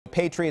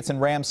Patriots and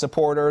Rams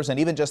supporters and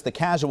even just the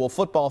casual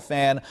football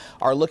fan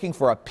are looking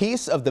for a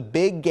piece of the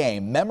big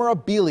game.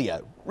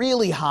 Memorabilia,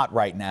 really hot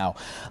right now.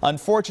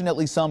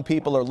 Unfortunately, some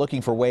people are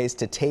looking for ways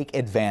to take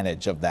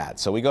advantage of that.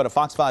 So we go to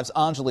Fox 5's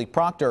Angelique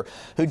Proctor,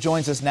 who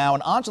joins us now.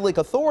 And Angelique,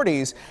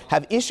 authorities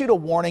have issued a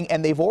warning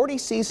and they've already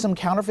seized some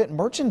counterfeit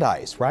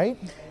merchandise, right?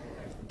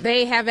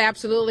 They have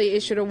absolutely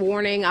issued a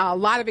warning. A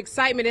lot of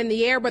excitement in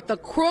the air, but the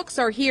crooks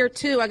are here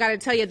too. I got to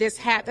tell you, this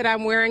hat that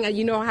I'm wearing,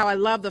 you know how I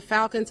love the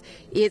Falcons.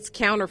 It's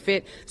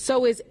counterfeit.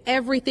 So is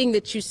everything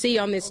that you see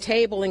on this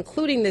table,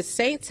 including this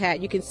Saints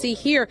hat. You can see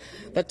here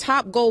the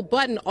top gold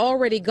button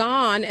already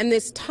gone, and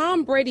this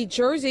Tom Brady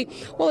jersey,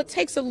 well, it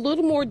takes a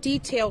little more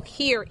detail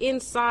here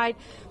inside.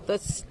 The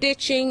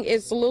stitching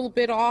is a little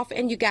bit off,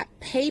 and you got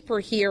paper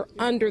here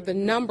under the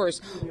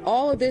numbers.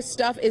 All of this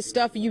stuff is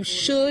stuff you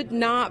should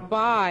not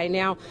buy.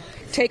 Now,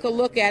 take a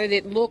look at it.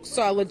 It looks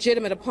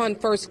legitimate upon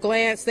first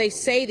glance. They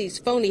say these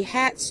phony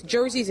hats,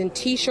 jerseys, and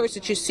T-shirts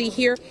that you see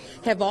here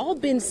have all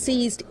been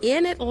seized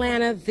in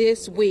Atlanta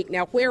this week.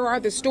 Now, where are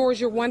the stores,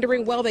 you're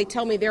wondering? Well, they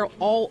tell me they're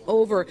all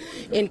over,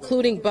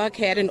 including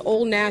Buckhead and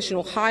Old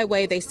National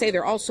Highway. They say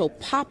they're also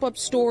pop-up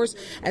stores,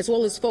 as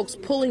well as folks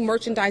pulling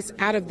merchandise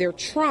out of their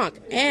trunk.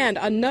 And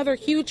another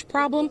huge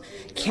problem,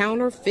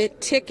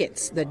 counterfeit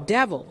tickets. The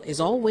devil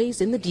is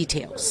always in the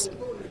details.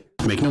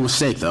 Make no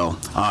mistake, though,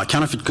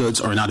 counterfeit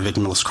goods are not a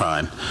victimless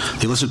crime.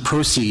 The illicit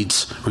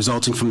proceeds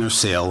resulting from their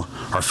sale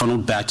are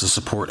funneled back to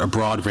support a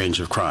broad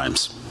range of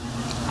crimes.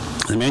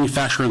 The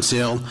manufacture and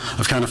sale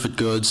of counterfeit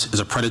goods is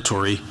a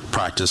predatory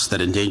practice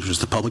that endangers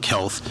the public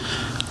health,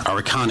 our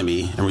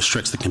economy, and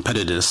restricts the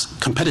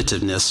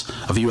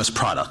competitiveness of U.S.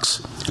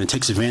 products. And it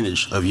takes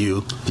advantage of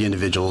you, the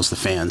individuals, the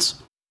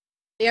fans.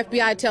 The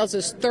FBI tells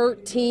us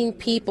 13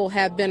 people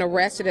have been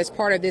arrested as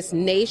part of this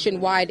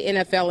nationwide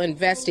NFL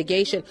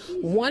investigation.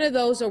 One of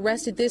those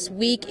arrested this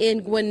week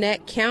in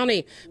Gwinnett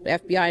County. The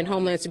FBI and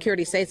Homeland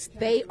Security says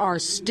they are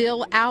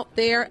still out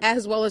there,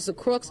 as well as the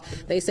crooks.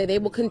 They say they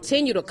will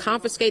continue to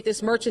confiscate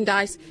this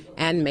merchandise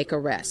and make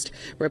arrests.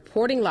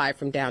 Reporting live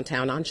from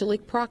downtown,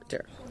 Angelique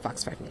Proctor,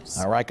 Fox 5 News.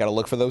 All right, got to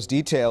look for those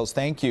details.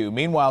 Thank you.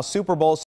 Meanwhile, Super Bowl